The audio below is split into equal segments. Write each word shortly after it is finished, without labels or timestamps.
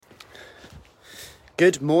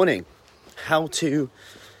Good morning. How to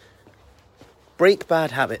break bad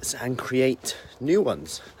habits and create new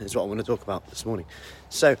ones is what I want to talk about this morning.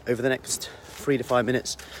 So over the next 3 to 5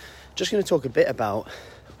 minutes, just going to talk a bit about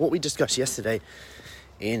what we discussed yesterday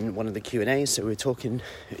in one of the Q&As. So we're talking,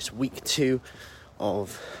 it's week 2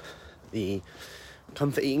 of the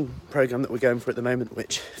comfort eating program that we're going for at the moment,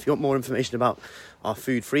 which if you want more information about our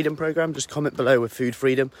food freedom program, just comment below with food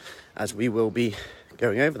freedom as we will be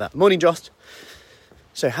going over that. Morning, Josh.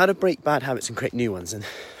 So how to break bad habits and create new ones. And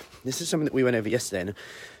this is something that we went over yesterday, and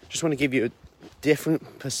I just want to give you a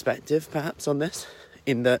different perspective perhaps on this,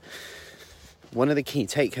 in that one of the key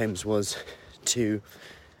take-homes was to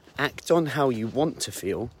act on how you want to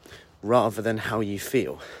feel rather than how you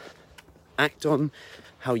feel. Act on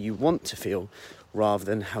how you want to feel rather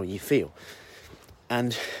than how you feel.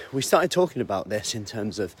 And we started talking about this in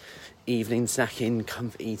terms of evening snacking,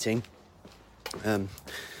 comfort eating,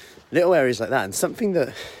 little areas like that. And something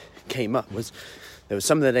that came up was there were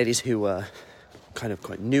some of the ladies who were kind of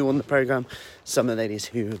quite new on the program, some of the ladies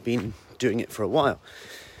who have been doing it for a while.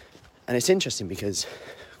 And it's interesting because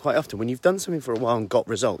quite often when you've done something for a while and got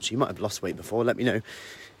results, you might have lost weight before, let me know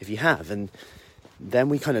if you have, and then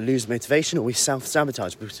we kind of lose motivation or we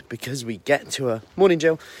self-sabotage because we get to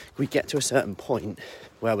we get to a certain point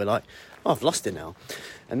where we're like, oh, I've lost it now.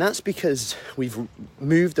 And that's because we've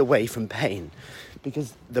moved away from pain,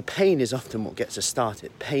 because the pain is often what gets us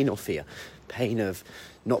started. Pain or fear. Pain of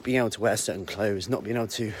not being able to wear certain clothes, not being able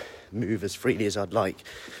to move as freely as I'd like.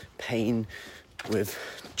 Pain with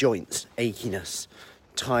joints, achiness,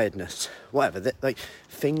 tiredness, whatever. Like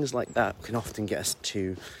things like that can often get us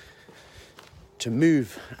to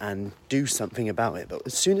move and do something about it. But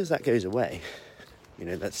as soon as that goes away,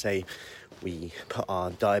 let's say we put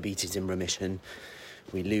our diabetes in remission,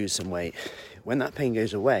 we lose some weight. When that pain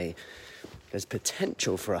goes away, there's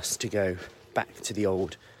potential for us to go back to the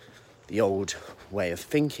old way of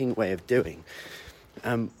thinking, way of doing.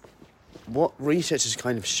 What research is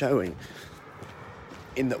kind of showing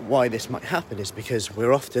in that why this might happen is because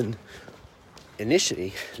we're often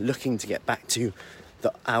initially looking to get back to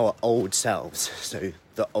our old selves, so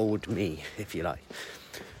the old me, if you like,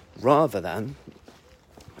 rather than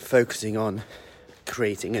focusing on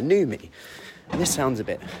creating a new me. And this sounds a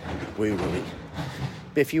bit woo-woo-y,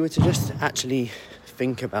 but if you were to just actually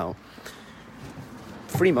think about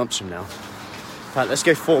 3 months from now, in fact, let's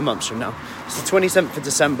go 4 months from now, it's the 27th of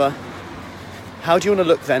December, how do you want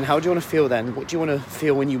to look then? How do you want to feel then? What do you want to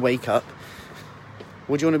feel when you wake up?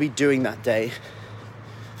 What do you want to be doing that day?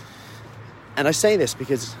 And I say this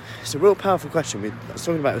because it's a real powerful question. I was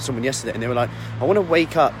talking about it with someone yesterday and they were like, I want to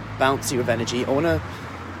wake up bouncy with energy. I want to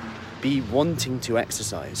be wanting to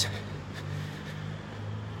exercise.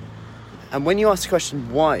 And when you ask the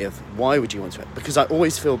question, why would you want to? Because I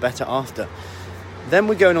always feel better after. Then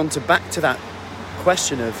we're going on back to that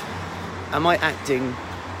question of, am I acting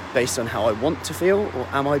based on how I want to feel, or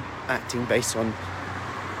am I acting based on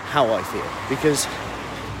how I feel? Because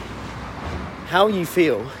how you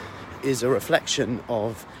feel is a reflection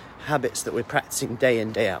of habits that we're practicing day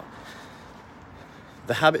in, day out.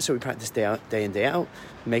 The habits that we practice day in, day out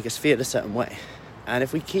make us feel a certain way. And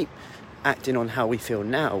if we keep acting on how we feel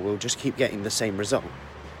now, we'll just keep getting the same result.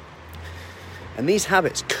 And these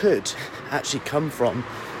habits could actually come from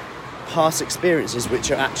past experiences which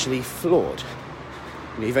are actually flawed.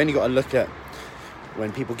 You've only got to look at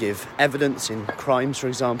when people give evidence in crimes, for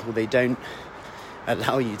example, they don't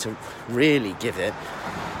allow you to really give it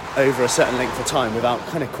over a certain length of time without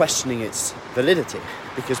kind of questioning its validity,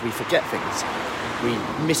 because we forget things. We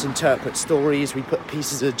misinterpret stories, we put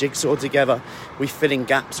pieces of the jigsaw together, we fill in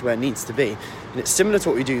gaps where it needs to be. And it's similar to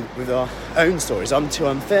what we do with our own stories. I'm too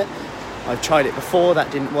unfit, I've tried it before,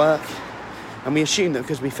 that didn't work. And we assume that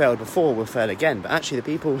because we failed before, we'll fail again. But actually the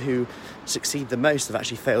people who succeed the most have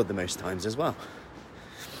actually failed the most times as well.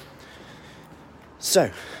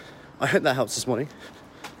 So, I hope that helps this morning.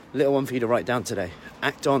 Little one for you to write down today.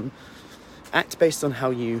 Act based on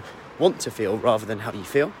how you want to feel rather than how you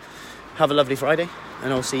feel. Have a lovely Friday,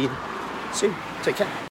 and I'll see you soon. Take care.